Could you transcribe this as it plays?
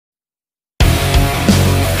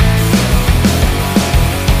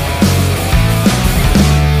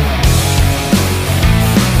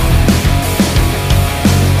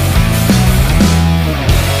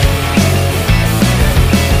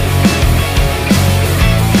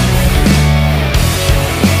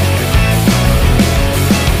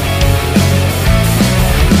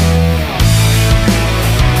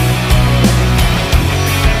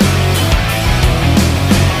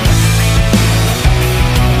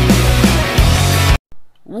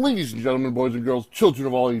Ladies and gentlemen, boys and girls, children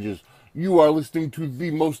of all ages, you are listening to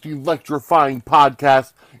the most electrifying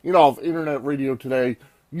podcast in all of internet radio today.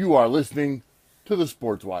 You are listening to the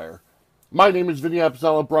Sports Wire. My name is Vinny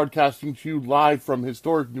Apsella, broadcasting to you live from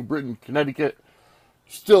historic New Britain, Connecticut.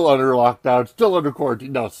 Still under lockdown, still under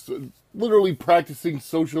quarantine. No, literally practicing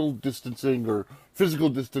social distancing or physical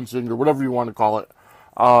distancing or whatever you want to call it.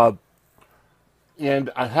 And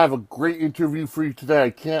I have a great interview for you today.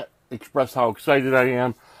 I can't express how excited I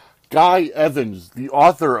am. Guy Evans, the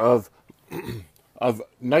author of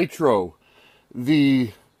Nitro,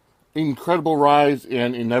 the incredible rise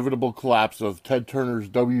and inevitable collapse of Ted Turner's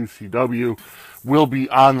WCW, will be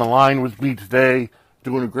on the line with me today,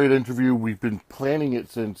 doing a great interview. We've been planning it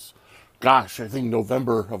since, I think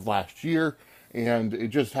November of last year, and it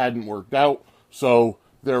just hadn't worked out. So,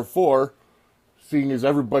 therefore, seeing as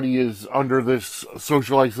everybody is under this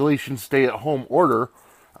social isolation, stay-at-home order,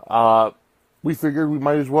 we figured we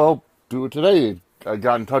might as well do it today. I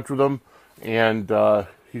got in touch with him, and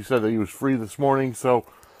he said that he was free this morning, so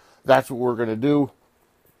that's what we're going to do.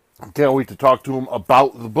 Can't wait to talk to him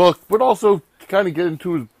about the book, but also to kind of get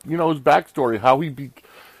into his, his backstory, how he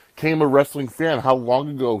became a wrestling fan, how long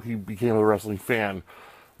ago he became a wrestling fan,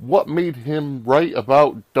 what made him write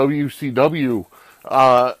about WCW.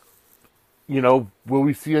 Will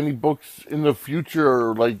we see any books in the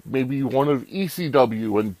future, like maybe one of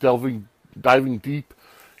ECW and diving deep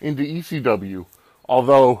into ECW?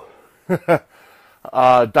 Although,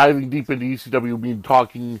 diving deep into ECW means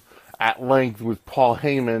talking at length with Paul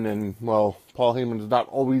Heyman, and, well, Paul Heyman is not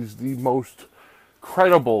always the most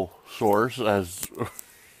credible source, as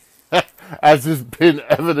as has been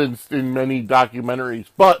evidenced in many documentaries.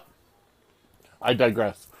 But I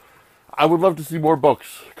digress. I would love to see more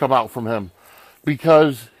books come out from him,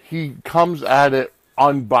 because he comes at it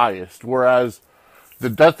unbiased, whereas The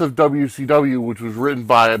Death of WCW, which was written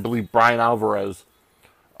by, I believe, Brian Alvarez,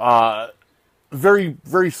 very,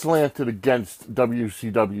 very slanted against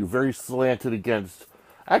WCW, very slanted against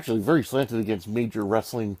major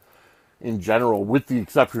wrestling in general, with the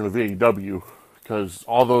exception of AEW, because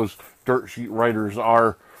all those dirt sheet writers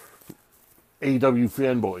are AEW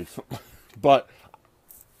fanboys. But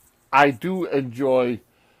I do enjoy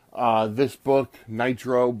this book,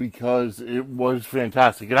 Nitro, because it was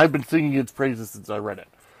fantastic. And I've been singing its praises since I read it.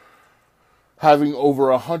 Having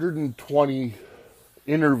over 120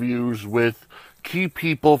 interviews with key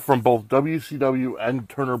people from both WCW and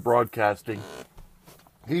Turner Broadcasting,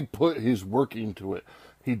 he put his work into it.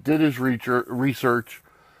 He did his research.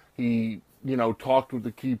 He, talked with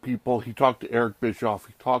the key people. He talked to Eric Bischoff.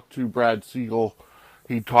 He talked to Brad Siegel.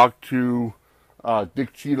 He talked to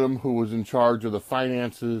Dick Cheatham, who was in charge of the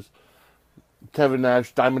finances, Kevin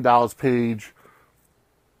Nash, Diamond Dallas Page.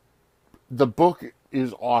 The book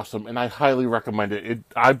is awesome, and I highly recommend it.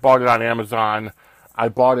 I bought it on Amazon. I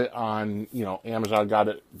bought it on, Amazon got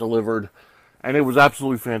it delivered, and it was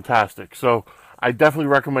absolutely fantastic. So I definitely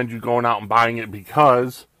recommend you going out and buying it,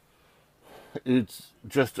 because it's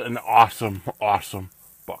just an awesome, awesome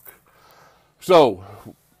book. So,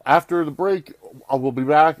 after the break, I will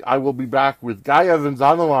be back with Guy Evans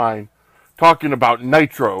on the line, talking about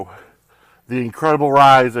Nitro, the incredible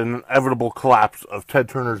rise and inevitable collapse of Ted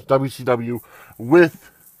Turner's WCW,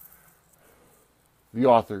 with the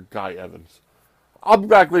author, Guy Evans. I'll be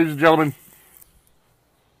back, ladies and gentlemen.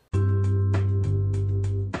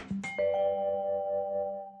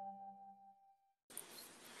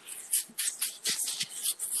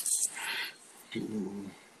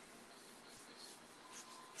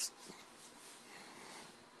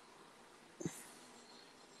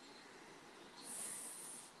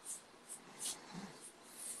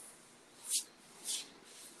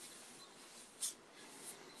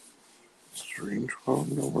 Strange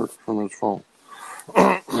phone, no work from his phone.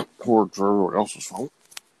 Works for everyone else's phone.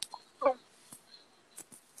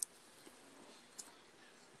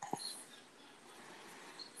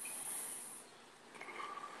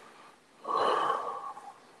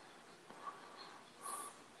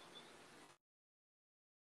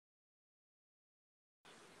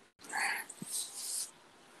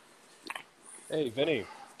 Hey, Vinny.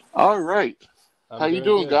 All right. How you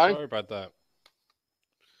doing, good. Guy? Sorry about that.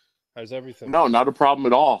 How's everything? No, not a problem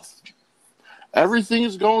at all. Everything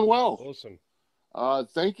is going well. Awesome.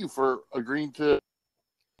 Thank you for agreeing to...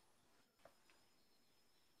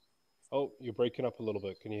 Oh, you're breaking up a little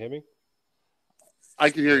bit. Can you hear me? I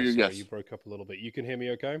can hear you, Sorry, yes. you broke up a little bit. You can hear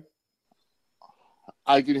me okay?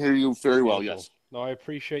 I can hear you very well, Beautiful. yes. No, I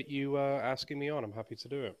appreciate you asking me on. I'm happy to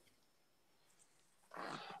do it.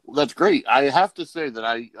 Well, that's great. I have to say that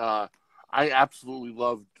I absolutely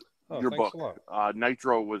loved your thanks book. a lot.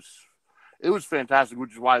 Nitro was... it was fantastic,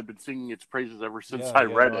 which is why I've been singing its praises ever since Yeah, I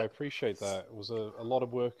yeah, read no, I it. appreciate that. It was a lot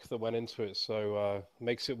of work that went into it, so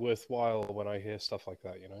makes it worthwhile when I hear stuff like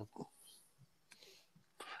that, you know?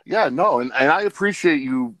 Yeah, no, and I appreciate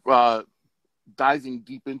you diving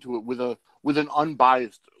deep into it with an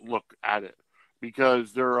unbiased look at it,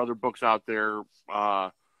 because there are other books out there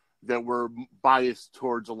that were biased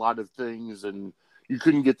towards a lot of things, and you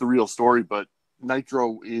couldn't get the real story. But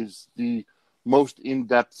Nitro is the most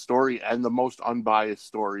in-depth story and the most unbiased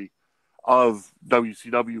story of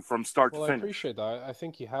WCW from start to Well, I finish. appreciate that. I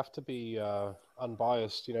think you have to be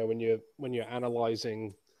unbiased, you know, when you're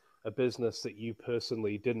analyzing a business that you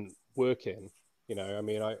personally didn't work in. You know, I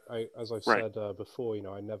mean, I as I've Right, said before, you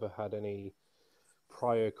know, I never had any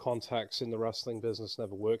prior contacts in the wrestling business,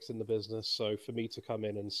 never worked in the business. So for me to come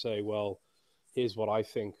in and say, well, here's what I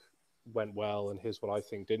think went well and here's what I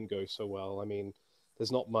think didn't go so well, I mean,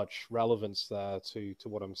 there's not much relevance there to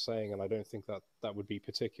what I'm saying, and I don't think that that would be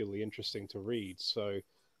particularly interesting to read. So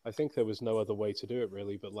I think there was no other way to do it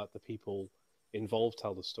really, but let the people involved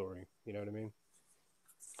tell the story. You know what I mean?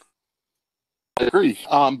 I agree.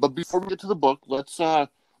 But before we get to the book, let's kind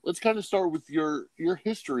of start with your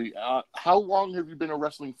history. How long have you been a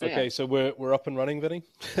wrestling Okay, fan? so we're up and running, Vinny.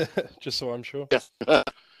 Just so I'm sure. Yes,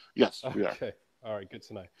 yes, we are. Okay. All right. Good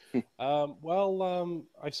to know.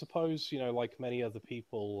 I suppose, you know, like many other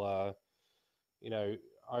people, you know,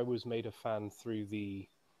 I was made a fan through the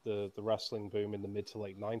wrestling boom in the mid to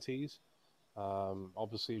late 90s.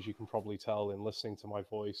 Obviously, as you can probably tell in listening to my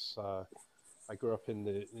voice, I grew up in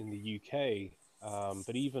the UK.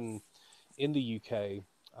 But even in the UK,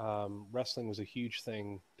 wrestling was a huge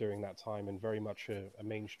thing during that time and very much a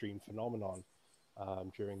mainstream phenomenon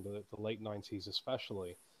during the late 90s,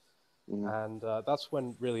 especially. Mhm. And that's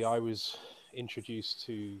when really I was introduced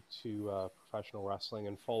to professional wrestling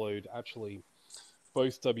and followed actually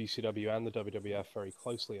both WCW and the WWF very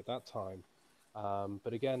closely at that time.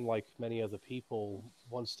 But again, like many other people,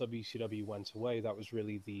 once WCW went away, that was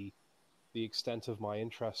really the extent of my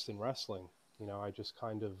interest in wrestling. You know, I just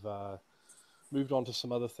kind of moved on to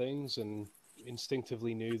some other things and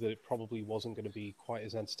instinctively knew that it probably wasn't going to be quite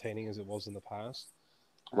as entertaining as it was in the past.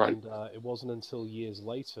 Right. And it wasn't until years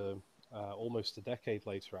later, almost a decade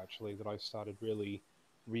later actually, that I started really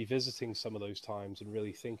revisiting some of those times and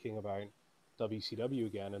really thinking about WCW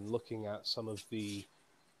again and looking at some of the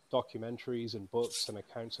documentaries and books and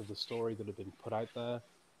accounts of the story that have been put out there.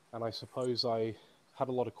 And I suppose I had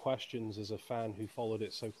a lot of questions as a fan who followed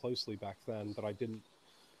it so closely back then that I didn't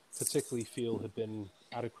particularly feel had been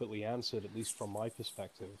adequately answered, at least from my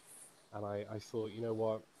perspective. And I thought, you know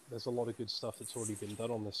what, there's a lot of good stuff that's already been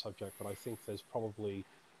done on this subject, but I think there's probably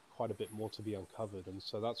quite a bit more to be uncovered. And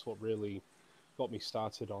so that's what really got me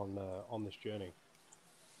started on this journey.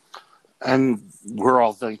 And we're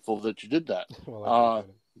all thankful that you did that. Well, I Uh, appreciate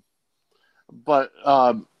it. but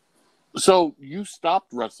so you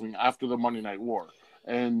stopped wrestling after the Monday Night War,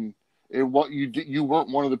 and what you did, you weren't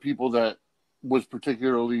one of the people that was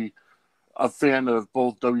particularly a fan of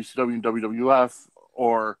both WCW and WWF,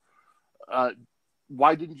 or uh,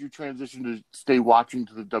 why didn't you transition to stay watching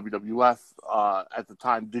to the WWF at the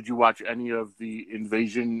time? Did you watch any of the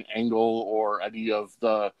Invasion angle or any of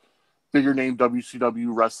the bigger name WCW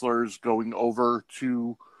wrestlers going over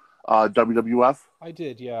to WWF? I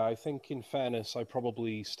did, yeah. I think, in fairness, I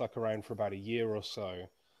probably stuck around for about a year or so.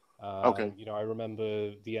 Okay, You know, I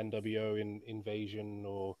remember the NWO Invasion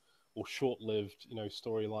or short-lived, you know,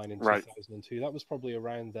 storyline in right. 2002. That was probably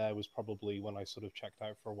around there. Was probably when I sort of checked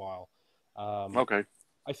out for a while. Um, Okay,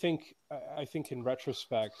 I think in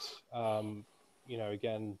retrospect, you know,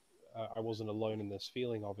 again, I wasn't alone in this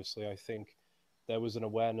feeling. Obviously, I think there was an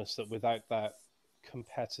awareness that without that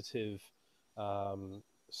competitive um,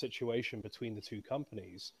 situation between the two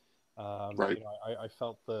companies, right. you know, I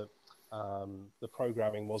felt that the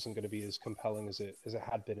programming wasn't going to be as compelling as it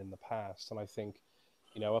had been in the past. And I think,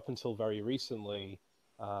 you know, up until very recently,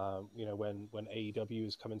 you know, when AEW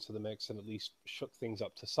has come into the mix and at least shook things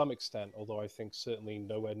up to some extent, although I think certainly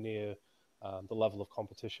nowhere near the level of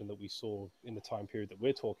competition that we saw in the time period that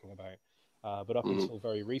we're talking about. But up Mm-hmm. until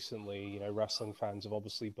very recently, you know, wrestling fans have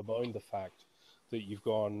obviously bemoaned the fact that you've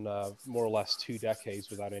gone more or less 2 decades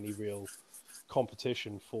without any real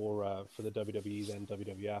competition for the WWE than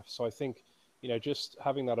WWF. So I think, you know, just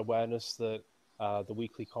having that awareness that the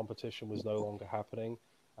weekly competition was no longer happening,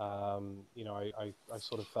 you know, I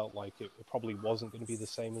sort of felt like it probably wasn't going to be the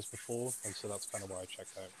same as before, and so that's kind of why I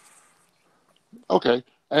checked out. Okay,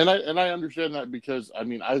 and I understand that, because I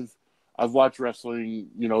mean I've watched wrestling,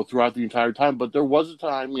 throughout the entire time, but there was a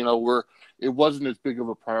time, where it wasn't as big of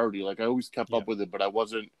a priority. Like, I always kept Yeah. up with it, but I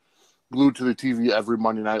wasn't glued to the TV every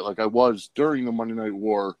Monday night, like I was during the Monday Night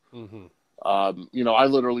War. Mm-hmm. I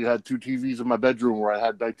literally had two TVs in my bedroom where I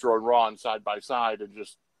had Nitro and Raw on side by side, and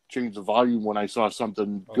just changed the volume when I saw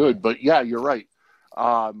something good. Yeah. But yeah, you're right.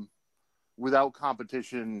 Without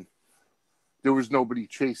competition, there was nobody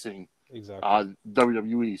chasing Exactly.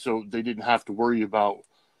 WWE, so they didn't have to worry about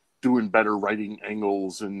doing better writing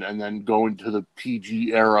angles and then going to the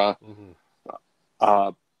PG era. Mm-hmm.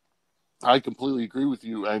 Uh, I completely agree with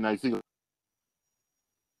you, and I think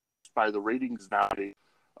by the ratings nowadays,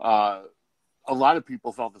 uh, a lot of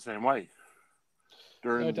people felt the same way No,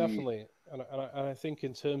 during the. definitely, and I think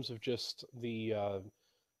in terms of just the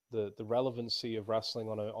relevancy of wrestling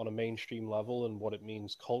on a mainstream level and what it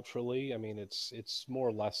means culturally, I mean, it's more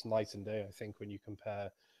or less night and day. I think when you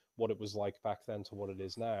compare what it was like back then to what it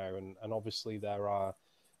is now, and obviously there are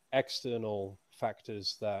external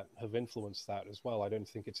factors that have influenced that as well. I don't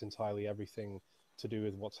think it's entirely everything to do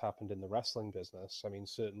with what's happened in the wrestling business. I mean,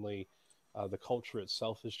 certainly the culture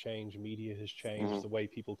itself has changed, media has changed, Mhm. the way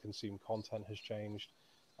people consume content has changed.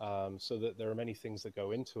 So that there are many things that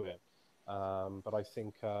go into it. But I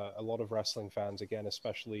think a lot of wrestling fans, again,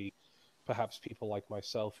 especially perhaps people like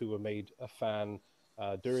myself who were made a fan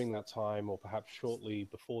during that time, or perhaps shortly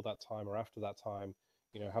before that time or after that time,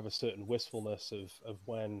 have a certain wistfulness of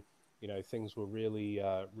when things were really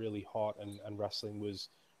really hot, and wrestling was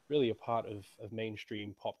really a part of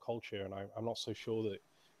mainstream pop culture. And I'm not so sure that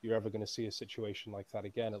you're ever going to see a situation like that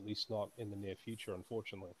again, at least not in the near future,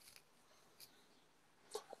 unfortunately.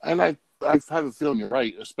 And I have a feeling you're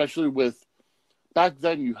right, especially with back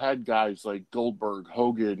then you had guys like Goldberg,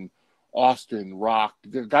 Hogan, Austin, Rock.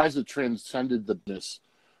 They're guys that transcended the business.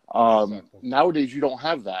 Exactly. Nowadays you don't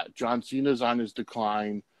have that. John Cena's on his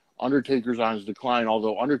decline. Undertaker's on his decline,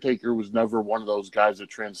 although Undertaker was never one of those guys that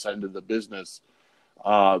transcended the business.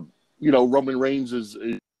 Uh, Roman Reigns is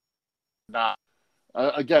not,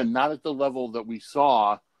 again, not at the level that we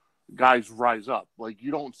saw guys rise up. Like,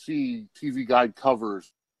 you don't see TV guide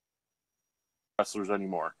covers wrestlers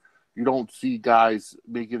anymore. You don't see guys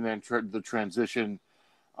making the transition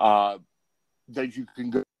uh, that you can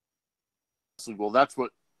go. Well, that's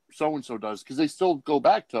what so and so does, because they still go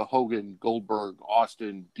back to Hogan, Goldberg,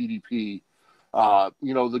 Austin, DDP.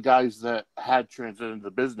 The guys that had transcended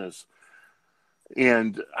the business,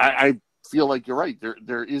 and I feel like you're right.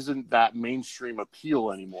 There isn't that mainstream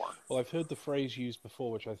appeal anymore. Well, I've heard the phrase used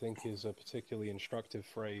before, which I think is a particularly instructive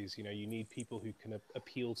phrase. You need people who can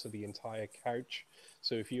appeal to the entire couch.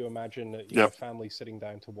 So if you imagine a Yep. family sitting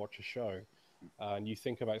down to watch a show, and you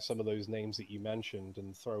think about some of those names that you mentioned,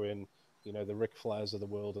 and throw in, the Ric Flairs of the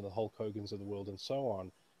world and the Hulk Hogan's of the world and so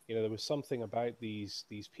on. There was something about these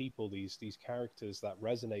people, these characters that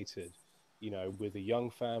resonated, with a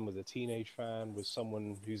young fan, with a teenage fan, with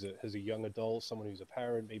someone who's a young adult, someone who's a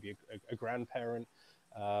parent, maybe a grandparent,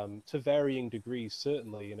 to varying degrees,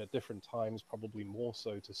 certainly, and at different times, probably more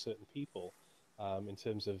so to certain people, in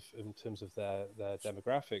terms of their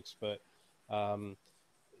demographics. But um,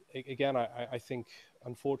 again, I think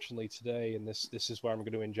unfortunately today, and this is where I'm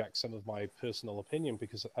going to inject some of my personal opinion,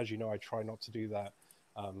 because as you know, I try not to do that,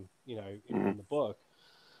 in the book.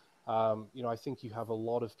 I think you have a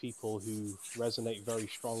lot of people who resonate very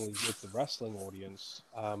strongly with the wrestling audience,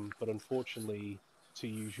 but unfortunately, to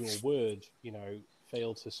use your word,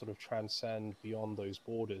 fail to sort of transcend beyond those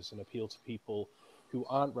borders and appeal to people who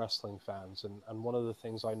aren't wrestling fans. And one of the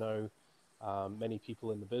things I know many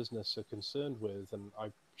people in the business are concerned with, and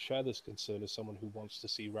I share this concern as someone who wants to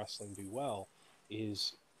see wrestling do well,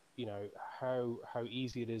 is how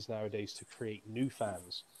easy it is nowadays to create new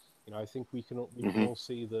fans. I think we can Mm-hmm. all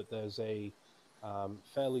see that there's a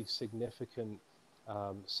fairly significant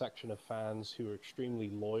section of fans who are extremely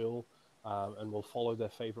loyal, and will follow their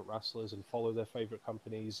favorite wrestlers and follow their favorite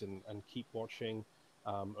companies, and keep watching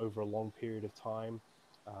over a long period of time.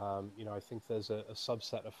 I think there's a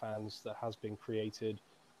subset of fans that has been created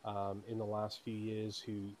in the last few years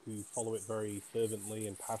who follow it very fervently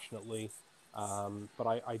and passionately. But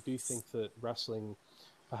I do think that wrestling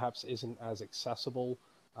perhaps isn't as accessible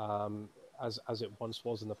um, as it once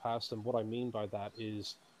was in the past. And what I mean by that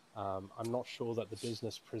is I'm not sure that the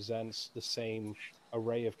business presents the same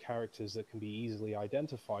array of characters that can be easily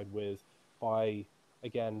identified with by,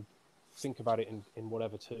 again, think about it in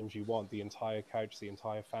whatever terms you want, the entire couch, the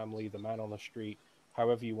entire family, the man on the street,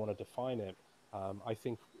 however you want to define it. I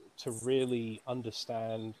think to really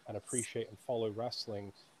understand and appreciate and follow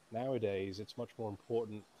wrestling nowadays, it's much more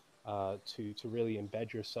important to really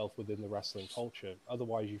embed yourself within the wrestling culture.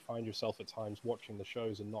 Otherwise, you find yourself at times watching the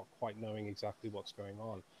shows and not quite knowing exactly what's going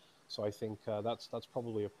on. So I think that's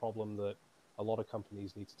probably a problem that a lot of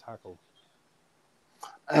companies need to tackle.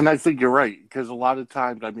 And I think you're right, because a lot of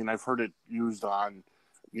times, I mean, I've heard it used on,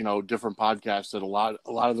 different podcasts that a lot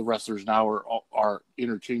of the wrestlers now are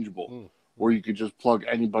interchangeable, Mm, where mm, you could just plug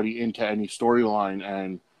anybody into any storyline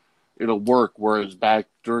and it'll work. Whereas back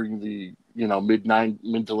during the mid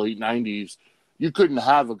to late '90s, you couldn't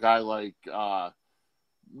have a guy like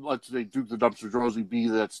let's say Duke the Dumpster Droese be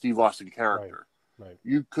that Steve Austin right, character. right.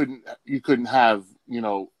 You couldn't have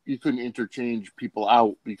you couldn't interchange people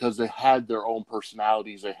out because they had their own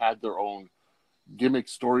personalities, they had their own gimmick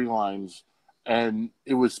storylines, and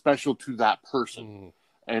it was special to that person. Mm,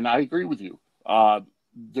 And I agree with you.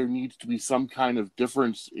 There needs to be some kind of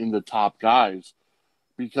difference in the top guys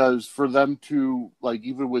because for them to like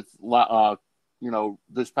even with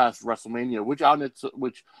this past WrestleMania, which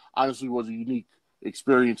honestly was a unique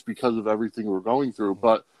experience because of everything we're going through, mm,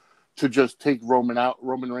 but to just take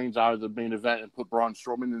Roman Reigns out of the main event and put Braun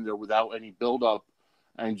Strowman in there without any build up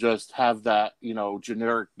and just have that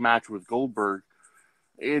generic match with Goldberg,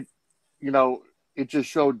 it you know it just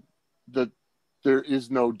showed that there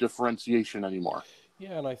is no differentiation anymore.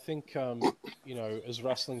 yeah, and I think as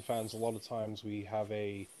wrestling fans, a lot of times we have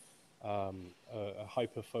a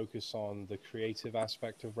hyper focus on the creative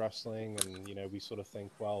aspect of wrestling, and we sort of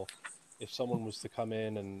think, well, if someone was to come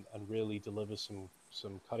in and really deliver some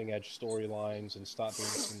cutting edge storylines and start doing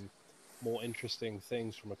some more interesting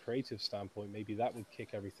things from a creative standpoint, maybe that would kick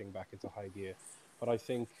everything back into high gear. But I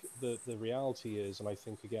think the reality is, and I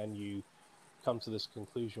think again you come to this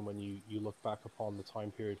conclusion when you look back upon the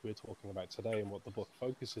time period we're talking about today and what the book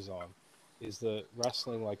focuses on, is that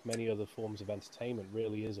wrestling, like many other forms of entertainment,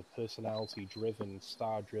 really is a personality driven,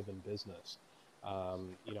 star driven business.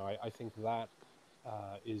 I think that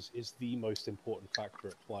is the most important factor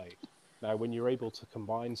at play. Now, when you're able to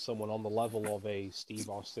combine someone on the level of a Steve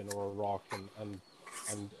Austin or a Rock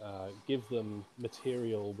and give them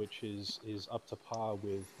material which is up to par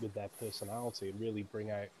with their personality and really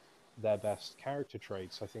bring out their best character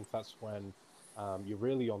traits, I think that's when you're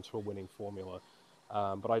really onto a winning formula.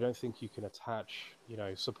 But I don't think you can attach,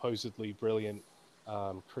 supposedly brilliant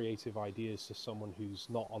creative ideas to someone who's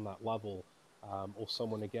not on that level, or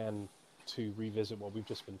someone again to revisit what we've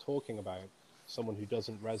just been talking about, someone who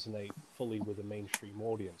doesn't resonate fully with a mainstream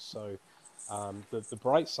audience. So the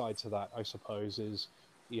bright side to that, I suppose, is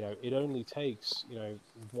it only takes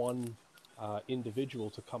one individual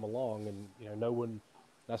to come along, and no one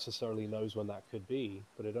necessarily knows when that could be,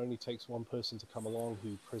 but it only takes one person to come along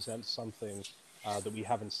who presents something that we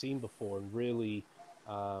haven't seen before and really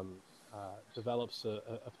develops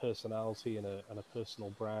a personality and a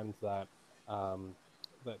personal brand um,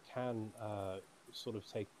 that can sort of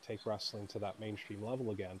take wrestling to that mainstream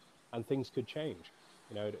level again, and things could change.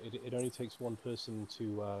 It only takes one person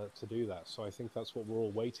to do that. So I think that's what we're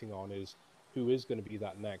all waiting on, is who is going to be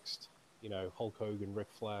that next, Hulk Hogan, Ric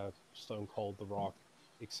Flair, Stone Cold, The Rock,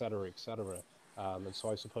 etc., etc. And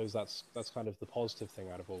so I suppose that's kind of the positive thing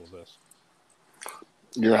out of all of this.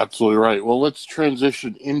 You're absolutely right. Well, let's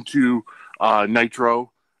transition into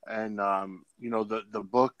Nitro and the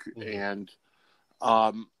book. Hmm. And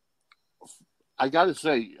um, I got to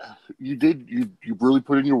say, you really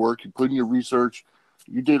put in your work. You put in your research.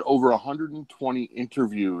 You did over 120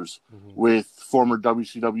 interviews Hmm. with former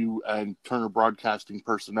WCW and Turner Broadcasting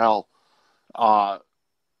personnel. Uh,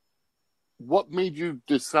 what made you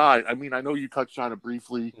decide? I mean, I know you touched on it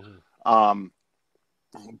briefly. Hmm. Um,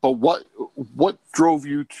 but what drove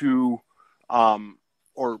you to um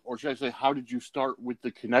or should I say how did you start with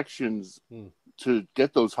the connections Mm. to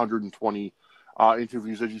get those 120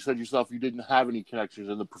 interviews? As you said yourself, you didn't have any connections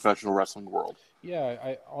in the professional wrestling world. Yeah,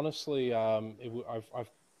 I honestly, I've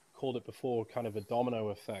called it before, kind of a domino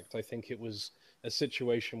effect. I think it was a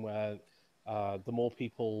situation where the more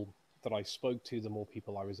people that I spoke to, the more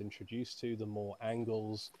people I was introduced to, the more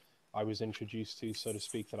angles I was introduced to, so to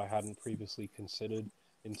speak, that I hadn't previously considered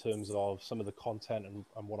in terms of some of the content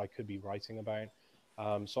and what I could be writing about.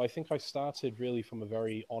 So I think I started really from a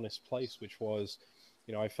very honest place, which was,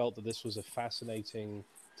 I felt that this was a fascinating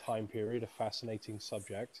time period, a fascinating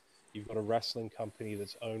subject. You've got a wrestling company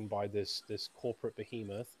that's owned by this corporate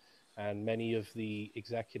behemoth, and many of the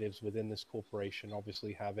executives within this corporation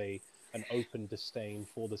obviously have a an open disdain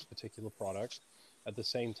for this particular product. At the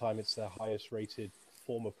same time, it's their highest rated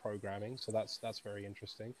form of programming, so that's very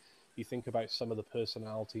interesting. You think about some of the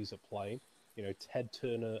personalities at play. Ted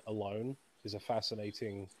Turner alone is a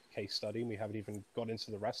fascinating case study, and we haven't even got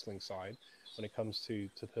into the wrestling side when it comes to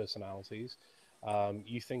personalities.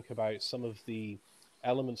 You think about some of the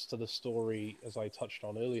elements to the story, as I touched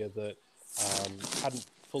on earlier, that hadn't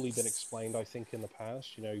fully been explained, I think, in the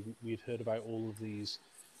past. We'd heard about all of these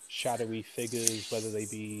shadowy figures, whether they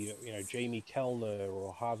be, Jamie Kellner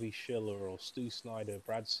or Harvey Schiller or Stu Snyder,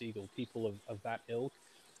 Brad Siegel, people of that ilk,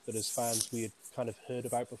 that as fans we had kind of heard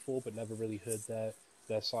about before, but never really heard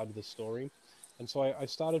their side of the story. And so I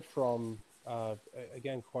started from,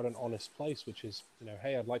 again, quite an honest place, which is,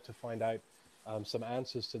 hey, I'd like to find out some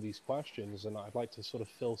answers to these questions, and I'd like to sort of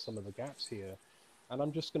fill some of the gaps here. And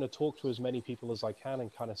I'm just going to talk to as many people as I can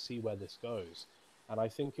and kind of see where this goes. And I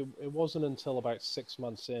think it wasn't until about 6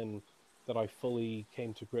 months in that I fully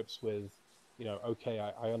came to grips with, okay,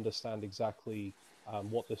 I understand exactly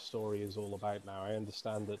what this story is all about now. I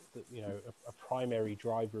understand that a primary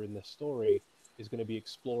driver in this story is going to be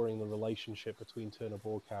exploring the relationship between Turner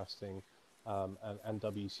Broadcasting and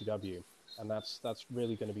WCW. And that's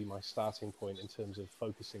really going to be my starting point in terms of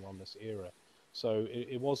focusing on this era. So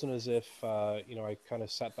it wasn't as if I kind of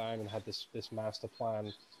sat down and had this master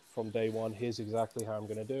plan from day one. Here's exactly how I'm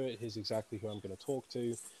going to do it. Here's exactly who I'm going to talk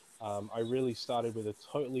to. I really started with a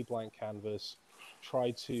totally blank canvas.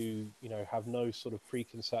 Tried to have no sort of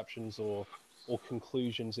preconceptions or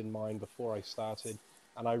conclusions in mind before I started,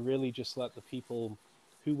 and I really just let the people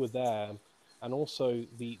who were there and also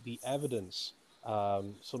the evidence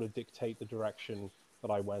sort of dictate the direction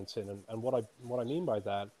that I went in. And what I mean by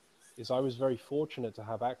that is I was very fortunate to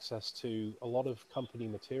have access to a lot of company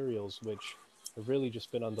materials which have really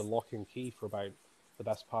just been under lock and key for about the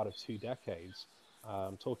best part of 2 decades.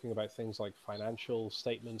 Talking about things like financial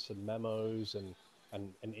statements and memos and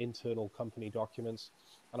internal company documents.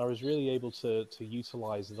 And I was really able to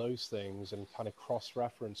utilize those things and kind of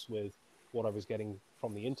cross-reference with what I was getting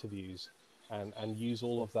from the interviews, and use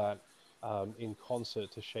all of that in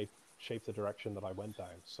concert to shape the direction that I went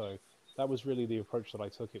down. So that was really the approach that I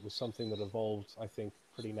took. It was something that evolved, I think,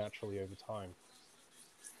 pretty naturally over time.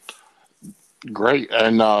 Great.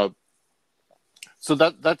 And so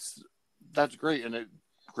that's great, and it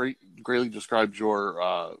greatly describes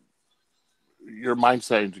your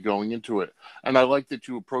mindset into going into it. And I like that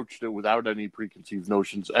you approached it without any preconceived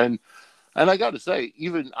notions. And I got to say,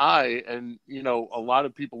 even and a lot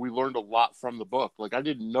of people, we learned a lot from the book. Like, I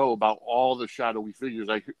didn't know about all the shadowy figures.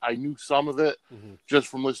 I knew some of it Mm-hmm. just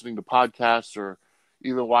from listening to podcasts or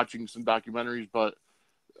even watching some documentaries, but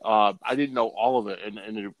I didn't know all of it,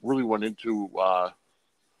 and it really went into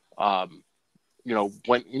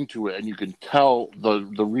went into it, and you can tell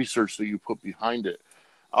the research that you put behind it.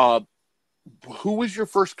 Uh, who was your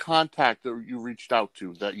first contact that you reached out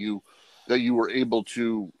to that you were able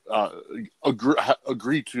to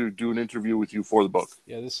agree to do an interview with you for the book?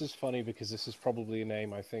 Yeah, this is funny because this is probably a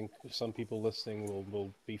name I think some people listening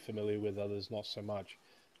will be familiar with, others not so much.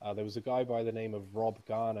 There was a guy by the name of Rob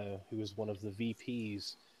Garner who was one of the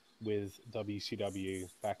VPs with WCW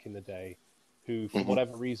back in the day, who, for Mm-hmm.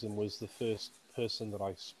 whatever reason, was the first person that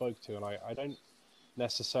I spoke to. And I don't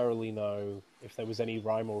necessarily know if there was any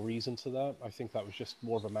rhyme or reason to that. I think that was just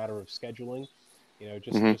more of a matter of scheduling.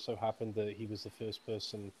 Mm-hmm. Just so happened that he was the first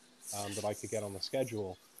person that I could get on the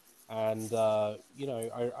schedule. And, I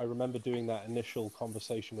remember doing that initial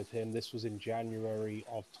conversation with him. This was in January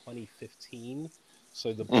of 2015.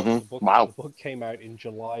 So Mm-hmm. Wow. the book came out in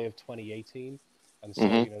July of 2018. And so,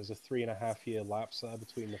 Mm-hmm. there's a 3.5 year lapse there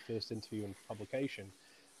between the first interview and publication.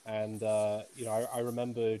 And, I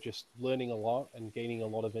remember just learning a lot and gaining a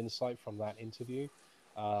lot of insight from that interview.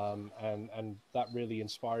 And that really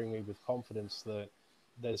inspiring me with confidence that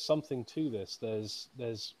there's something to this.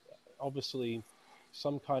 There's obviously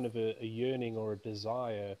some kind of a yearning or a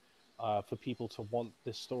desire for people to want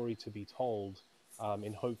this story to be told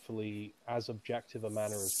in hopefully as objective a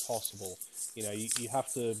manner as possible. You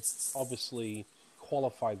have to obviously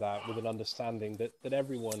qualify that with an understanding that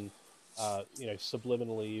everyone,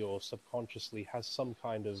 subliminally or subconsciously has some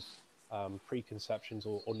kind of preconceptions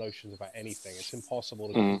or notions about anything. It's impossible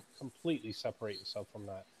to Mm-hmm. completely separate yourself from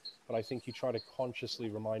that. But I think you try to consciously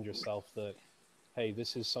remind yourself that, hey,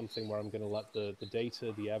 this is something where I'm going to let the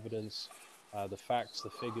data, the evidence, the facts, the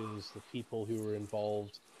figures, the people who are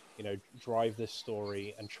involved, drive this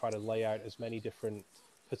story and try to lay out as many different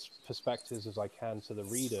perspectives as I can to the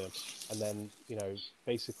reader, and then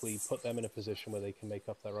basically put them in a position where they can make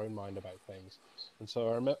up their own mind about things. And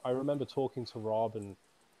so I remember talking to Rob, and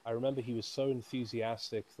I remember he was so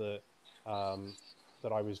enthusiastic that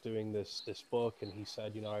that I was doing this book, and he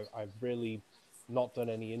said, I've really not done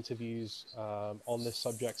any interviews on this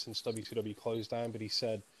subject since WCW closed down, but he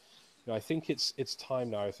said, I think it's time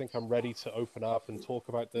now. I think I'm ready to open up and talk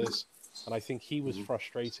about this. And I think he was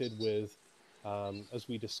frustrated with, as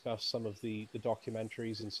we discussed, some of the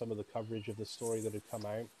documentaries and some of the coverage of the story that had come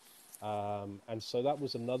out. And so that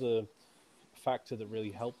was another factor that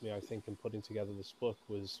really helped me, I think, in putting together this book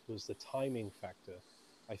was the timing factor.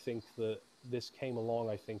 I think that this came along,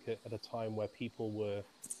 I think, at a time where people were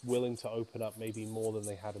willing to open up maybe more than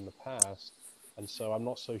they had in the past. And so I'm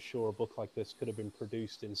not so sure a book like this could have been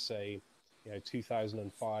produced in, say,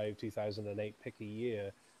 2005, 2008, pick a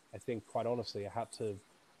year. I think, quite honestly, it had to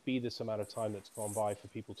be this amount of time that's gone by for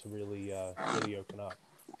people to really open up.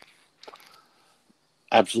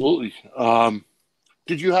 Absolutely.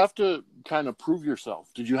 Did you have to kind of prove yourself?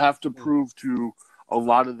 Did you have to prove to a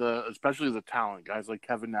lot of especially the talent guys like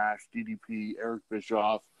Kevin Nash, DDP, Eric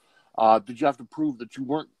Bischoff? Did you have to prove that you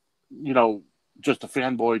weren't, just a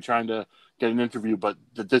fanboy trying to get an interview, but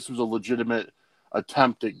that this was a legitimate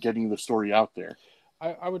attempt at getting the story out there?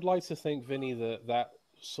 I would like to think, Vinny, that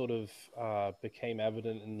sort of became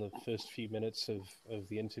evident in the first few minutes of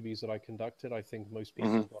the interviews that I conducted. I think most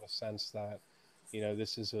people got a sense that,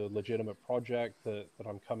 this is a legitimate project, that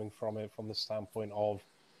I'm coming from it from the standpoint of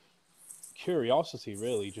curiosity,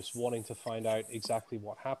 really, just wanting to find out exactly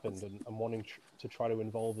what happened and wanting to try to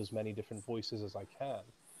involve as many different voices as I can.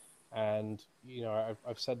 And,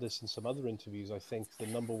 I've said this in some other interviews. I think the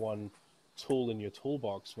number one tool in your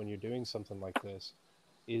toolbox when you're doing something like this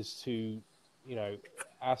is to,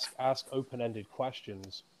 ask open-ended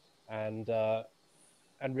questions and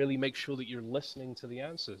really make sure that you're listening to the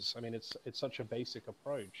answers. I mean, it's such a basic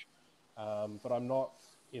approach, but I'm not,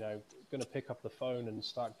 going to pick up the phone and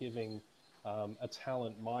start giving a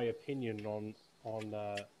talent my opinion on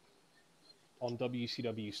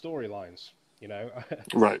WCW storylines.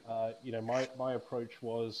 Right. My approach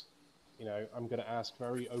was, I'm going to ask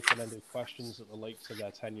very open-ended questions that relate to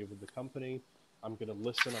their tenure with the company. I'm going to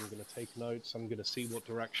listen. I'm going to take notes. I'm going to see what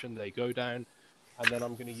direction they go down, and then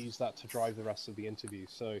I'm going to use that to drive the rest of the interview.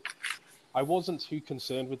 So I wasn't too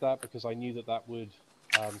concerned with that because I knew that would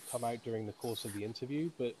come out during the course of the interview.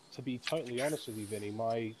 But to be totally honest with you, Vinny,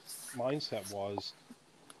 my mindset was,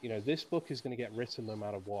 this book is going to get written no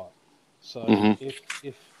matter what. So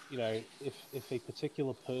if a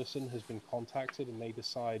particular person has been contacted and they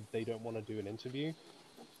decide they don't want to do an interview,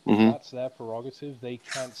 that's their prerogative. They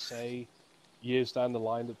can't say years down the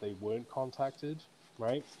line that they weren't contacted,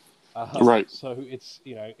 right? Right. So it's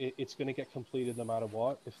it's going to get completed no matter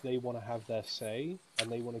what. If they want to have their say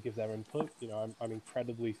and they want to give their input, I'm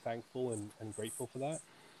incredibly thankful and grateful for that.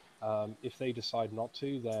 If they decide not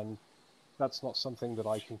to, then that's not something that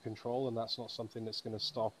I can control, and that's not something that's going to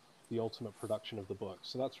stop the ultimate production of the book.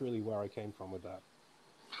 So that's really where I came from with that.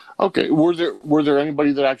 Okay. Were there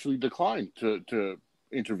anybody that actually declined to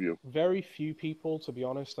interview? Very few people, to be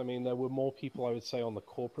honest. I mean, there were more people, I would say, on the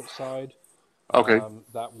corporate side Okay.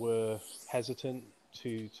 that were hesitant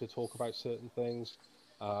to talk about certain things.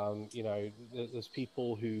 There's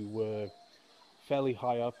people who were fairly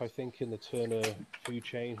high up, I think, in the Turner food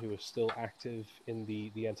chain who are still active in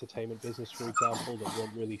the entertainment business, for example, that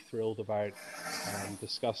weren't really thrilled about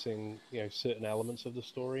discussing, certain elements of the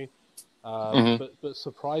story. But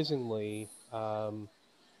surprisingly,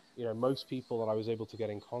 most people that I was able to get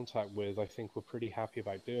in contact with, I think, were pretty happy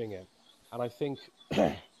about doing it. And I think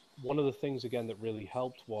one of the things, again, that really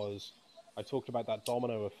helped was I talked about that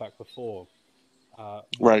domino effect before.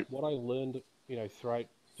 Right. What I learned, throughout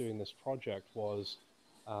doing this project was,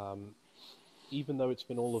 even though it's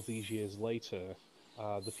been all of these years later,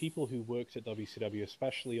 the people who worked at WCW,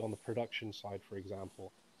 especially on the production side, for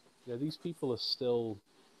example, these people are still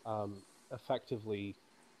effectively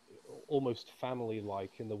almost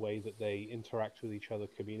family-like in the way that they interact with each other,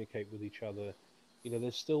 communicate with each other.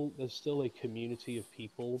 There's still a community of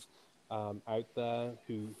people out there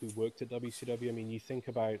who worked at WCW. I mean, you think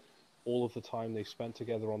about all of the time they spent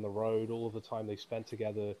together on the road, all of the time they spent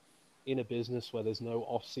together in a business where there's no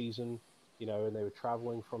off season, and they were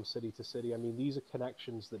traveling from city to city. I mean, these are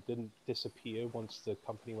connections that didn't disappear once the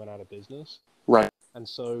company went out of business. Right. And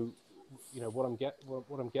so, what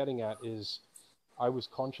I'm getting at is, I was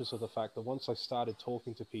conscious of the fact that once I started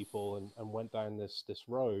talking to people and went down this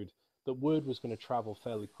road, the word was going to travel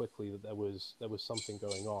fairly quickly that there was something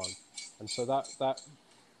going on. And so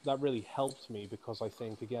that really helped me, because I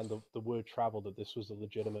think, again, the word traveled that this was a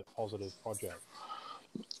legitimate, positive project.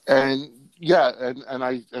 And yeah, and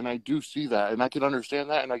I do see that, and I can understand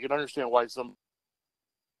that, and I can understand why some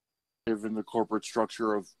in the corporate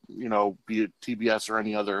structure of, be it TBS or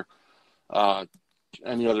any other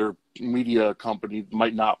media company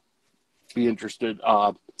might not be interested.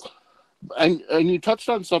 And you touched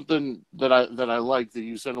on something that I like, that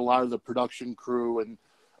you said a lot of the production crew and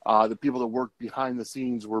the people that worked behind the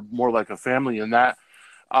scenes were more like a family, and that.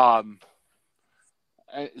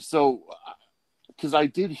 So, because I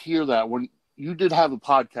did hear that when you did have a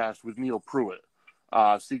podcast with Neil Pruitt,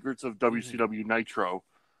 Secrets of WCW Nitro,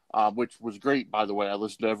 which was great, by the way. I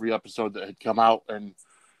listened to every episode that had come out, and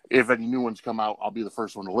if any new ones come out, I'll be the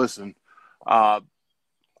first one to listen.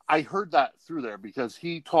 I heard that through there because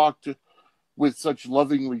he talked with such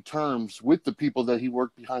lovingly terms with the people that he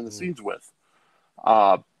worked behind the scenes with.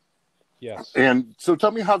 Yes. And so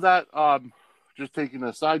tell me how that, just taking a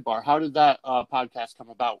sidebar, how did that podcast come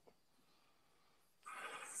about?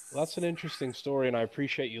 Well, that's an interesting story, and I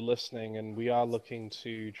appreciate you listening. And we are looking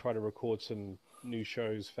to try to record some new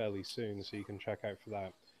shows fairly soon, so you can check out for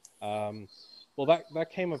that. Well, that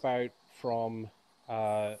came about from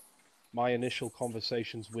my initial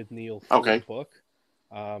conversations with Neil for the Okay. book.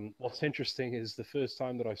 What's interesting is the first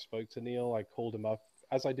time that I spoke to Neil, I called him up,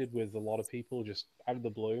 as I did with a lot of people, just out of the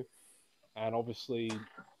blue. And obviously,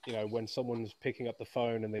 when someone's picking up the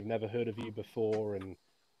phone and they've never heard of you before, and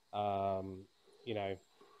um, you know,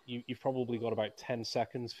 you've probably got about 10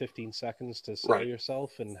 seconds, 15 seconds to sell Right.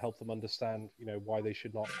 yourself and help them understand, why they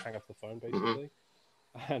should not hang up the phone, Mm-hmm. basically.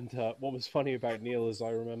 And what was funny about Neil is I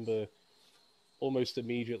remember almost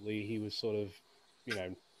immediately he was sort of, you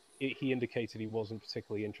know, he indicated he wasn't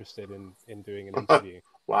particularly interested in doing an interview.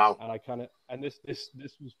 Wow. And I kind of, and this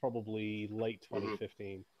was probably late Mm-hmm.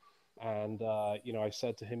 2015. And, I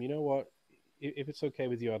said to him, you know what, if it's okay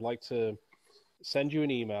with you, I'd like to send you an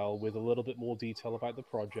email with a little bit more detail about the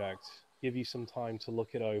project, give you some time to look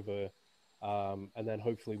it over, and then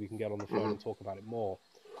hopefully we can get on the phone Mm-hmm. and talk about it more.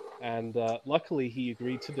 And luckily, he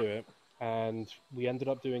agreed to do it, and we ended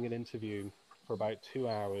up doing an interview for about 2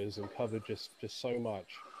 hours and covered just so much.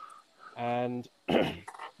 And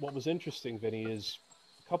what was interesting, Vinny, is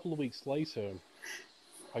a couple of weeks later,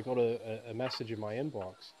 I got a message in my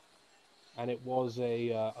inbox, and it was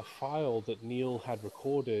a file that Neil had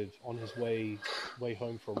recorded on his way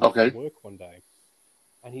home from Okay. work one day.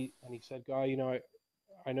 And he said, Guy,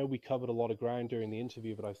 I know we covered a lot of ground during the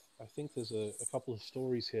interview, but I think there's a couple of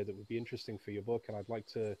stories here that would be interesting for your book, and I'd like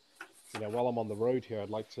to, while I'm on the road here, I'd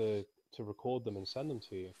like to record them and send them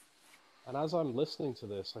to you. And as I'm listening to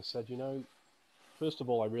this, I said, first of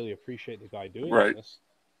all, I really appreciate the guy doing Right. this,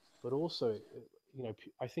 but also,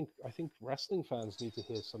 I think wrestling fans need to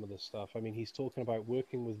hear some of this stuff. I mean, he's talking about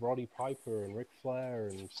working with Roddy Piper and Ric Flair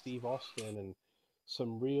and Steve Austin, and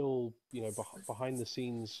some real, behind the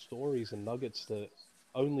scenes stories and nuggets that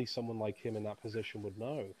only someone like him in that position would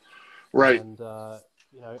know. Right. And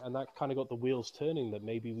and that kind of got the wheels turning that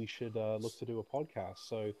maybe we should look to do a podcast.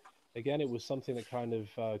 So again, it was something that kind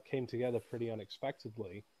of came together pretty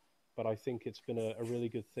unexpectedly, but I think it's been a really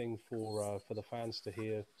good thing for the fans to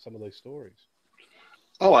hear some of those stories.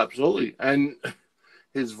 Oh, absolutely. And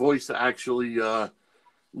his voice actually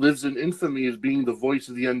lives in infamy as being the voice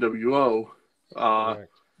of the NWO. Uh,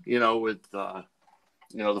 Correct. with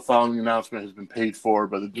the following announcement has been paid for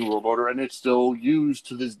by the New World Order, and it's still used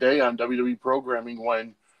to this day on WWE programming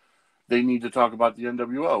when they need to talk about the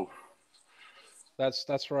NWO.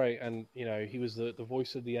 That's right, and he was the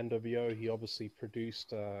voice of the NWO. He obviously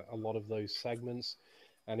produced a lot of those segments,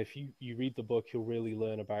 and if you read the book, you'll really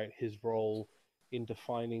learn about his role in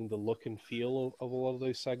defining the look and feel of a lot of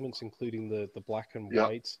those segments, including the black and Yep.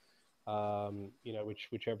 white,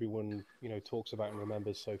 which everyone talks about and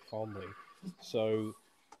remembers so fondly. So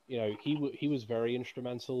he was very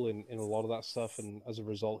instrumental in a lot of that stuff, and as a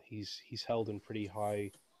result, he's held in pretty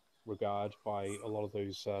high regard by a lot of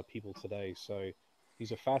those people today. So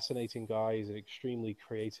he's a fascinating guy. He's an extremely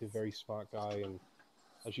creative, very smart guy. And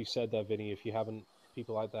as you said there, Vinny, if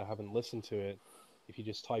people out there haven't listened to it, if you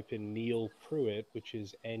just type in Neil Pruitt, which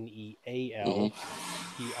is Neal Mm-hmm.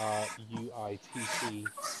 Pruitc,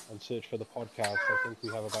 and search for the podcast, I think we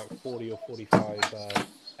have about 40 or 45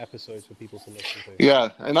 episodes for people to listen to. Yeah,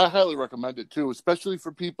 and I highly recommend it too, especially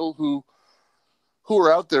for people who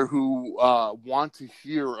are out there who want to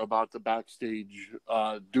hear about the backstage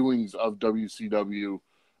doings of WCW.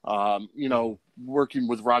 Mm-hmm. Working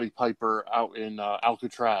with Roddy Piper out in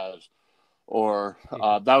Alcatraz, or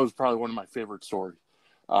Yeah. that was probably one of my favorite stories.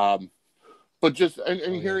 Um, but just and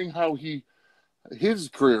Oh yeah. hearing how his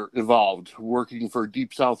career evolved, working for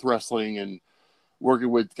Deep South Wrestling and working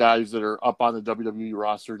with guys that are up on the WWE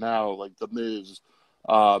roster now, like The Miz.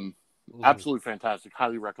 Um, Mm-hmm. Absolutely fantastic.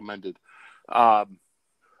 Highly recommended. Um,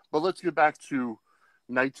 but let's get back to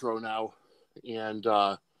Nitro now. And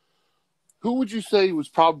who would you say was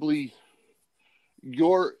probably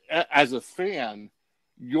as a fan,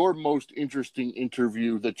 your most interesting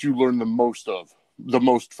interview that you learned the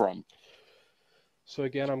most from? So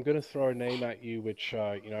again, I'm going to throw a name at you, which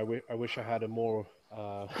I wish I had a more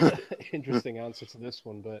interesting answer to this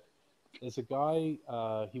one. But there's a guy.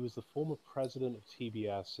 He was the former president of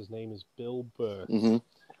TBS. His name is Bill Burke, Mm-hmm.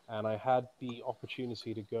 and I had the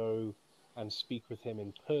opportunity to go and speak with him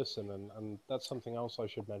in person, and that's something else I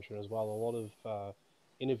should mention as well. A lot of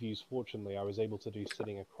interviews, fortunately, I was able to do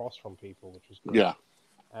sitting across from people, which was Yeah. great.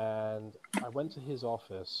 And I went to his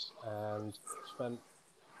office and spent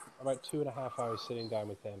about 2.5 hours sitting down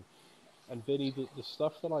with him. And Vinny, the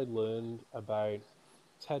stuff that I learned about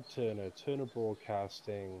Ted Turner, Turner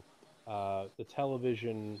Broadcasting, the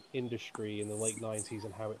television industry in the late 90s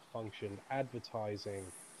and how it functioned, advertising,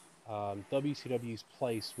 WCW's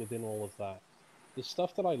place within all of that. The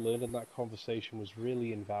stuff that I learned in that conversation was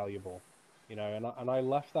really invaluable, and I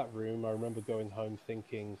left that room. I remember going home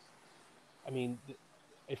thinking, I mean,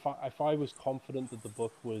 if I was confident that the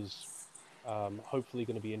book was hopefully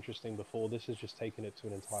going to be interesting before, this has just taken it to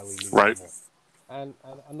an entirely new Right. level. And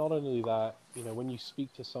not only that, when you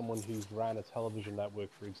speak to someone who's ran a television network,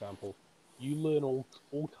 for example, you learn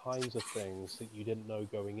all kinds of things that you didn't know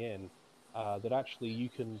going in, that actually you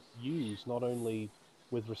can use not only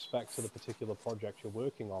with respect to the particular project you're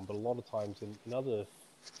working on, but a lot of times in other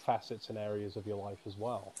facets and areas of your life as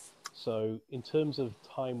well. So in terms of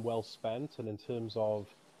time well spent, and in terms of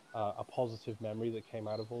a positive memory that came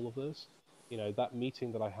out of all of this, that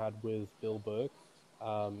meeting that I had with Bill Burke,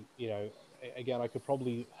 again, I could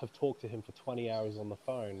probably have talked to him for 20 hours on the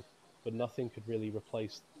phone, but nothing could really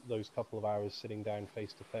replace those couple of hours sitting down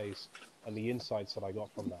face to face and the insights that I got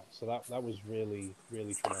from that. So that was really,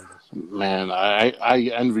 really tremendous. Man, I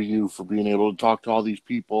envy you for being able to talk to all these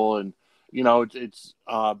people, and it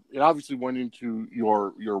obviously went into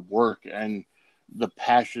your work and the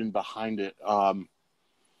passion behind it.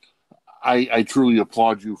 I truly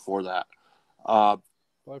applaud you for that. Uh,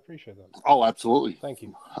 Well, I appreciate that. oh, absolutely. Thank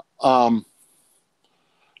you. Um,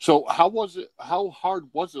 so how was it? How hard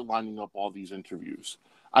was it lining up all these interviews?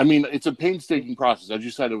 I mean, it's a painstaking process. As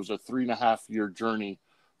you said, it was a 3.5 year journey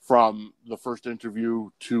from the first interview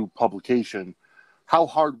to publication. How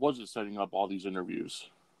hard was it setting up all these interviews?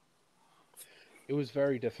 It was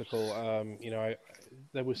very difficult.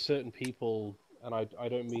 There were certain people, and I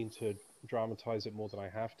don't mean to dramatize it more than I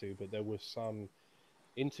have to, but there were some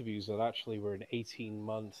interviews that actually were an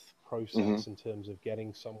 18-month Mm-hmm. process in terms of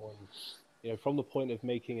getting someone, from the point of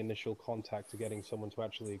making initial contact to getting someone to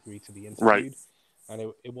actually agree to be Right. interviewed. And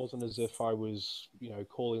it wasn't as if I was,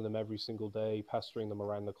 calling them every single day, pestering them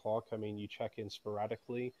around the clock. I mean, you check in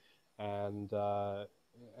sporadically and,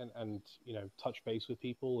 touch base with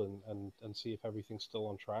people and see if everything's still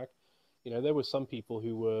on track. There were some people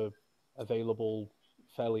who were available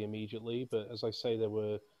fairly immediately, but as I say, there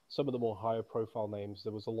were some of the more higher profile names.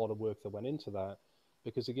 There was a lot of work that went into that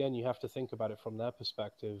because, again, you have to think about it from their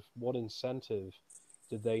perspective. What incentive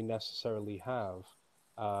did they necessarily have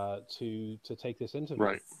to take this interview?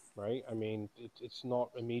 Right. Right? I mean, it's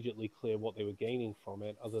not immediately clear what they were gaining from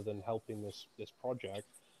it, other than helping this project.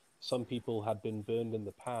 Some people had been burned in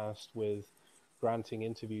the past with granting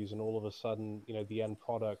interviews, and all of a sudden, the end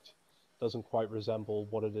product doesn't quite resemble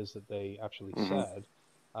what it is that they actually Mm-hmm. said.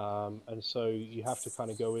 And so you have to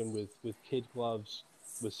kind of go in with kid gloves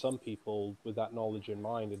with some people with that knowledge in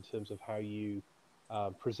mind in terms of how you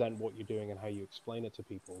present what you're doing and how you explain it to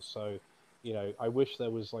people. So, I wish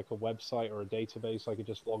there was like a website or a database I could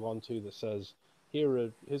just log on to that says,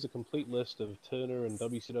 here's a complete list of Turner and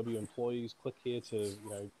WCW employees. Click here to,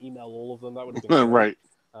 email all of them. That would have been great. Right.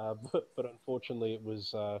 But unfortunately, it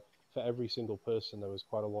was for every single person, there was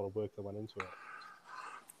quite a lot of work that went into it.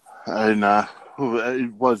 And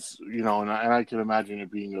it was, and I can imagine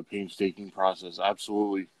it being a painstaking process.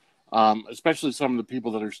 Absolutely. Especially some of the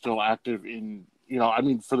people that are still active in, I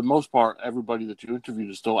mean, for the most part, everybody that you interviewed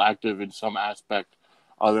is still active in some aspect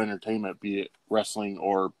of entertainment, be it wrestling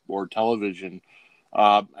or television.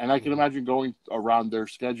 And I can Mm-hmm. imagine going around their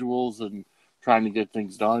schedules and trying to get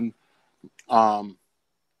things done. Um,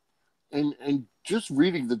 and just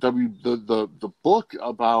reading the book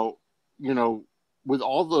about, you know with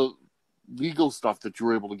all the legal stuff that you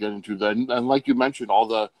were able to get into, then, and like you mentioned, all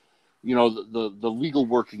the, the legal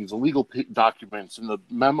workings, the legal documents and the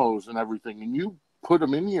memos and everything, and you put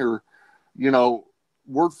them in here, you know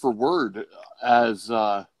word for word, as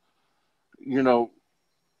you know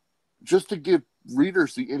just to give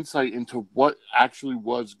readers the insight into what actually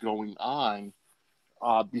was going on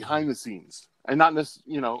Mm-hmm. behind the scenes, and not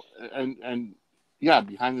necessarily, and yeah,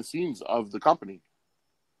 behind the scenes of the company.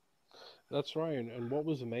 That's right. And what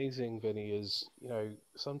was amazing, Vinny, is,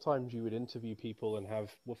 sometimes you would interview people and have,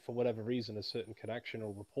 well, for whatever reason, a certain connection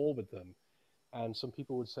or rapport with them. And some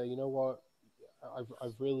people would say, you know what,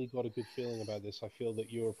 I've really got a good feeling about this. I feel that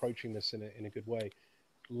you're approaching this in a good way.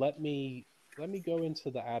 Let me go into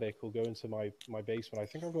the attic or go into my basement. I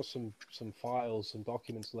think I've got some files, some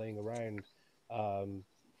documents laying around um,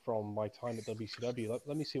 from my time at WCW.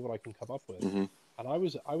 Let me see what I can come up with. Hmm. And I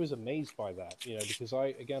was amazed by that, because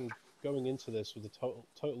I, again, going into this with a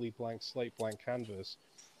totally blank slate, blank canvas,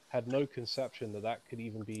 had no conception that that could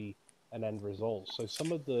even be an end result. So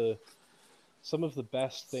some of the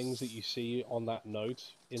best things that you see on that note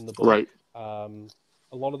in the book, Right. a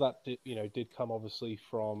lot of that did come obviously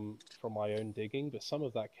from my own digging, but some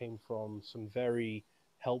of that came from some very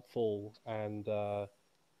helpful and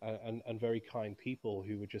very kind people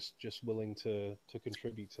who were just willing to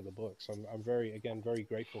contribute to the book. So I'm very, again, very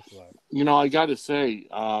grateful for that. I got to say,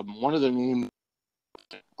 one of the names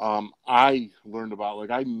I learned about, like,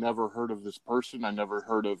 I never heard of this person. I never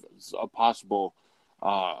heard of a possible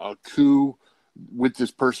a coup with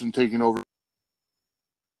this person taking over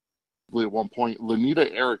at one point.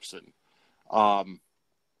 Lenita Erickson, um,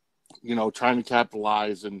 trying to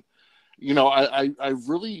capitalize. And, I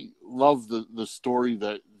really love the story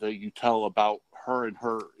that you tell about her and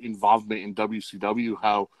her involvement in WCW,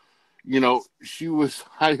 how, she was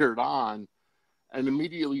hired on and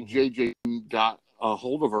immediately Hmm. JJ got a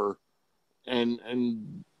hold of her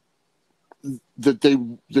and that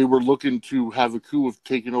they were looking to have a coup of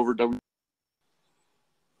taking over W.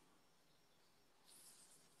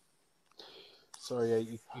 Sorry,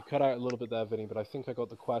 you cut out a little bit there, Vinny, but I think I got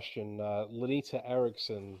the question. Lenita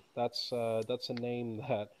Erickson, that's a name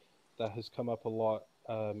that has come up a lot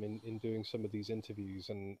in doing some of these interviews,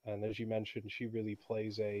 and as you mentioned, she really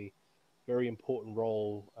plays a very important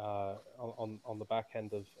role on the back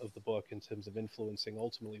end of the book in terms of influencing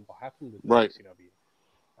ultimately what happened with Right. WCW.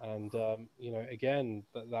 And again,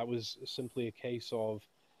 that was simply a case of,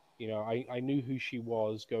 I knew who she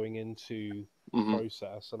was going into the Mm-hmm.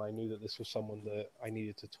 process, and I knew that this was someone that I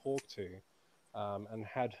needed to talk to, and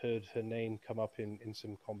had heard her name come up in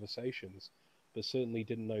some conversations, but certainly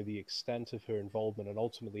didn't know the extent of her involvement and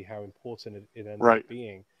ultimately how important it ended up Right.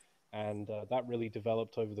 being. And that really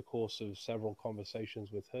developed over the course of several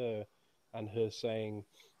conversations with her, and her saying,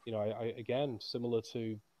 again, similar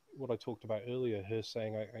to what I talked about earlier, her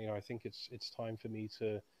saying, I think it's time for me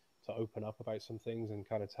to open up about some things and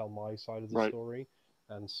kind of tell my side of the Right. story.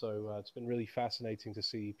 And so it's been really fascinating to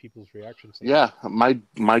see people's reactions to that. Yeah,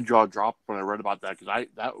 my jaw dropped when I read about that because I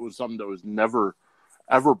that was something that was never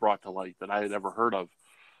ever brought to light that I had ever heard of.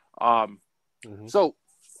 Um, Hmm. so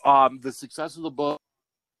the success of the book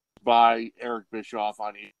by Eric Bischoff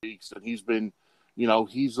on Weeks, and he's been,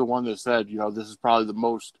 he's the one that said, this is probably the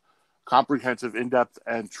most comprehensive, in depth,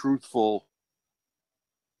 and truthful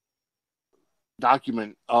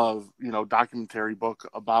documentary book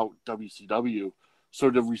about WCW. So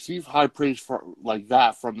to receive high praise for like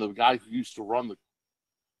that from the guy who used to run the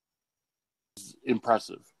is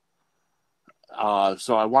impressive.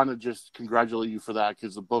 So I want to just congratulate you for that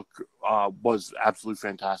because the book was absolutely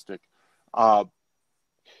fantastic. Uh,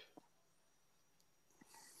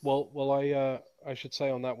 Well, I should say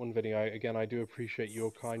on that one, Vinny, I do appreciate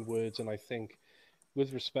your kind words, and I think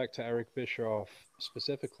with respect to Eric Bischoff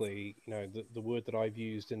specifically, the word that I've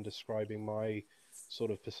used in describing my sort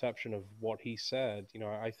of perception of what he said,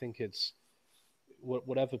 I think it's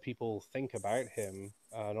whatever people think about him,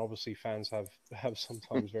 and obviously fans have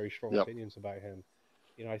sometimes very strong yep. opinions about him.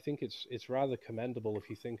 I think it's rather commendable if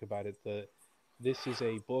you think about it that this is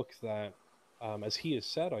a book that, as he has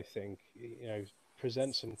said, I think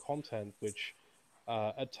presents some content which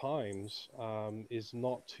at times is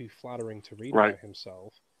not too flattering to read Right. about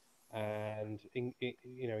himself, and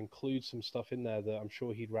includes some stuff in there that I'm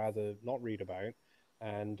sure he'd rather not read about.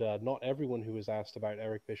 And not everyone who was asked about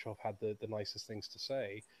Eric Bischoff had the nicest things to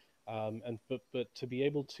say. But to be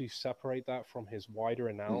able to separate that from his wider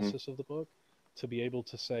Mm-hmm. analysis of the book, to be able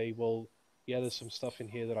to say, well, yeah, there's some stuff in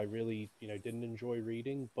here that I really didn't enjoy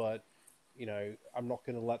reading, but I'm not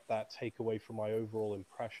going to let that take away from my overall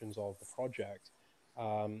impressions of the project.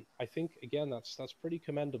 I think again that's pretty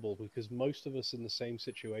commendable because most of us in the same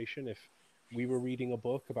situation, if we were reading a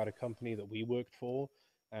book about a company that we worked for,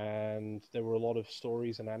 and there were a lot of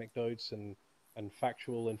stories and anecdotes and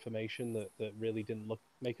factual information that really didn't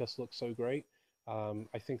make us look so great.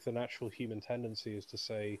 I think the natural human tendency is to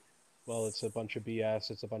say, well, it's a bunch of BS,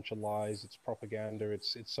 it's a bunch of lies, it's propaganda,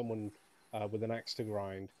 it's someone with an axe to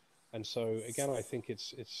grind. And so again, I think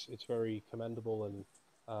it's very commendable, and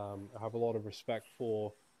I have a lot of respect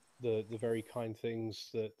for the very kind things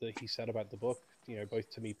that he said about the book, both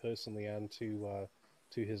to me personally and to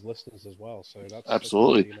his listeners as well. So that's been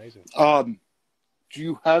Absolutely. really amazing. Do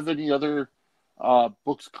you have any other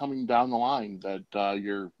books coming down the line that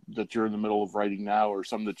you're in the middle of writing now, or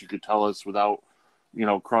some that you could tell us without,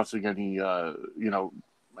 crossing any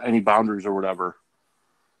any boundaries or whatever?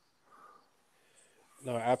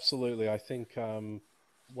 No, absolutely. I think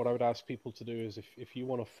what I would ask people to do is if you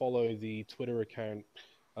want to follow the Twitter account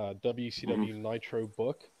Mm-hmm. WCW Nitro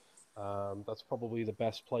Book, That's probably the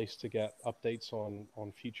best place to get updates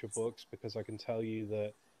on future books, because I can tell you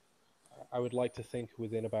that I would like to think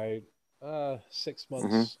within about 6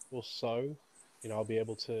 months or so, I'll be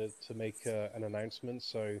able to make an announcement.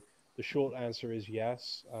 So the short answer is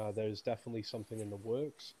yes. There's definitely something in the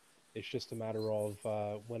works. It's just a matter of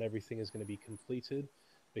when everything is going to be completed,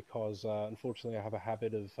 because unfortunately I have a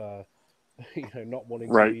habit of not wanting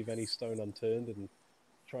to Right. leave any stone unturned, and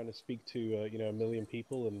trying to speak to a million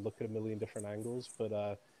people and look at a million different angles.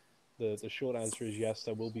 But the short answer is yes,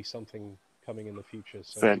 there will be something coming in the future.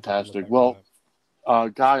 So keep on the Fantastic. lookout for Well,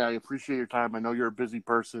 that. Guy, I appreciate your time. I know you're a busy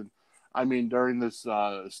person. I mean, during this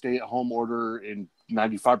stay-at-home order in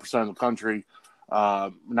 95% of the country,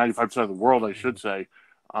 95% of the world, I Hmm. should say,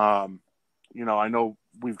 um, I know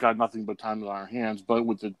we've got nothing but time on our hands, but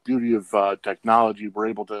with the beauty of technology, we're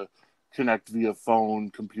able to connect via phone,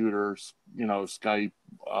 computers, Skype,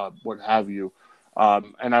 what have you.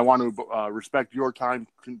 And I want to respect your time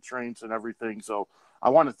constraints and everything. So I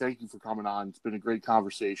want to thank you for coming on. It's been a great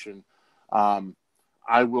conversation. Um,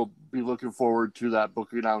 I will be looking forward to that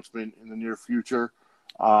book announcement in the near future.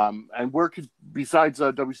 And where could, besides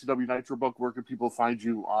WCW Nitro Book, where could people find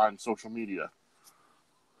you on social media?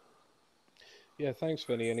 Yeah, thanks,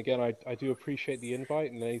 Vinny. And again, I do appreciate the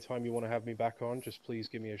invite. And anytime you want to have me back on, just please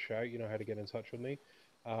give me a shout. You know how to get in touch with me.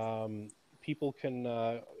 Um, People can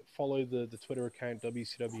follow the Twitter account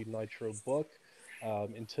WCW Nitro Book.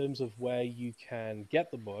 In terms of where you can get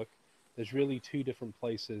the book, there's really two different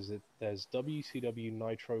places. There's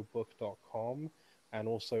wcwnitrobook.com and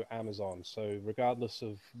also Amazon. So regardless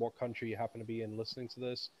of what country you happen to be in listening to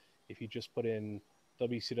this, if you just put in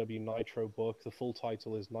WCW Nitro book. The full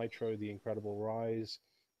title is Nitro: The Incredible Rise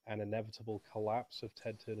and Inevitable Collapse of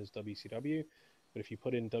Ted Turner's WCW. But if you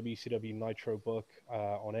put in WCW Nitro book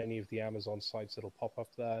on any of the Amazon sites, it'll pop up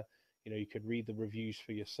there. You could read the reviews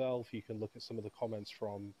for yourself. You can look at some of the comments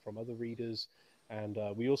from other readers, and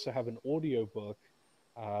we also have an audio book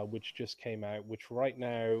which just came out, which right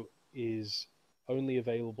now is only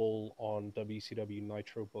available on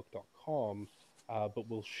wcwnitrobook.com, but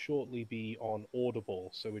will shortly be on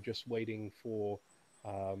Audible. So we're just waiting for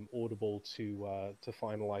Audible to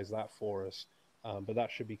finalize that for us. But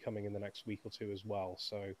that should be coming in the next week or two as well.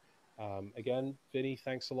 So again, Vinny,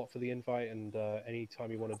 thanks a lot for the invite, and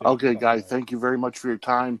anytime you want to do it, just Okay, let me guys, know. thank you very much for your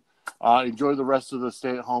time. Enjoy the rest of the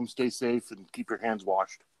stay at home, stay safe, and keep your hands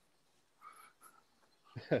washed.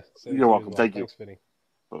 Same You're to you as welcome. well. Thank you. Thanks, Vinny.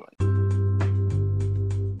 Bye-bye.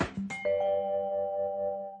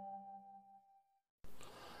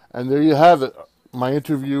 And there you have it. My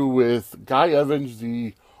interview with Guy Evans,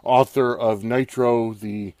 the author of Nitro,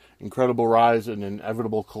 The Incredible Rise and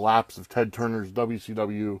Inevitable Collapse of Ted Turner's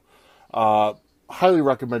WCW. Highly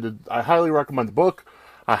recommended. I highly recommend the book.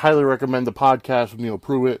 I highly recommend the podcast with Neil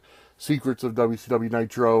Pruitt, Secrets of WCW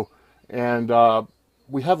Nitro. And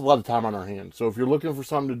we have a lot of time on our hands. So if you're looking for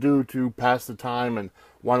something to do to pass the time and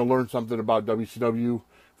want to learn something about WCW,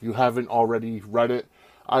 if you haven't already read it,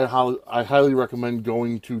 I highly recommend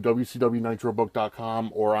going to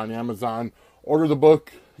WCWNitroBook.com or on Amazon. Order the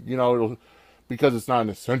book. Because it's not an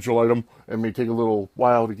essential item, it may take a little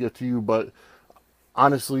while to get to you, but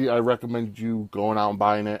honestly, I recommend you going out and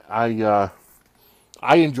buying it. I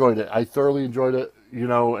enjoyed it. I thoroughly enjoyed it,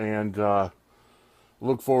 and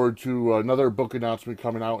look forward to another book announcement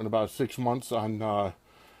coming out in about 6 months on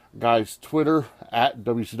Guy's Twitter at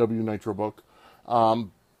WCW Nitro Book.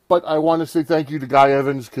 But I want to say thank you to Guy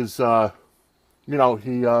Evans because, he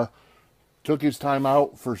took his time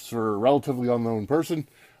out for a relatively unknown person.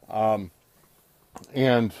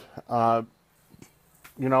 And, I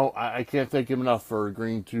can't thank him enough for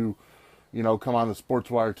agreeing to, come on the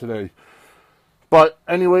Sports Wire today. But,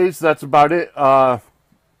 anyways, that's about it. I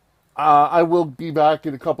will be back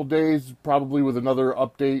in a couple days, probably with another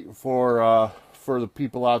update for the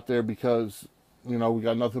people out there because, we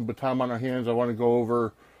got nothing but time on our hands. I want to go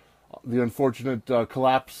over the unfortunate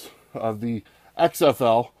collapse of the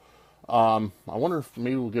XFL. I wonder if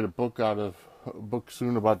maybe we'll get a book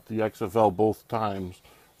soon about the XFL both times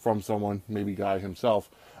from someone, maybe Guy himself.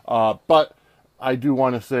 But I do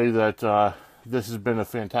want to say that this has been a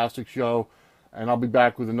fantastic show, and I'll be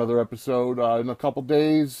back with another episode in a couple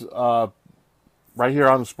days, right here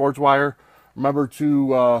on the Sports Wire. Remember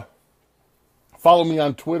to follow me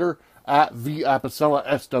on Twitter at @VApicella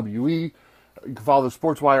SWE. You can follow the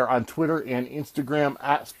Sportswire on Twitter and Instagram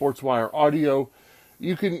at SportswireAudio.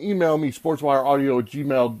 You can email me,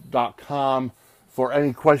 sportswireaudio@gmail.com, for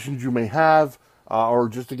any questions you may have, or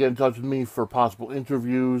just to get in touch with me for possible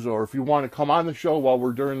interviews, or if you want to come on the show while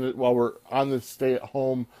we're on this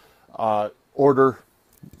stay-at-home order,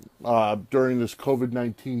 during this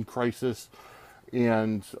COVID-19 crisis.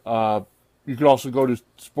 And you can also go to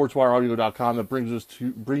sportswireaudio.com. That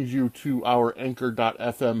brings you to our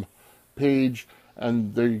anchor.fm page,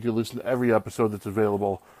 and there you can listen to every episode that's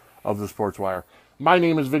available of the Sports Wire. My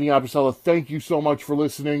name is Vinny Apicella. Thank you so much for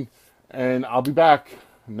listening, and I'll be back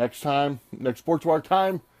next Sports Wire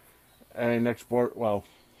time, and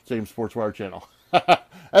same Sports Wire channel. Have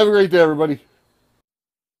a great day, everybody.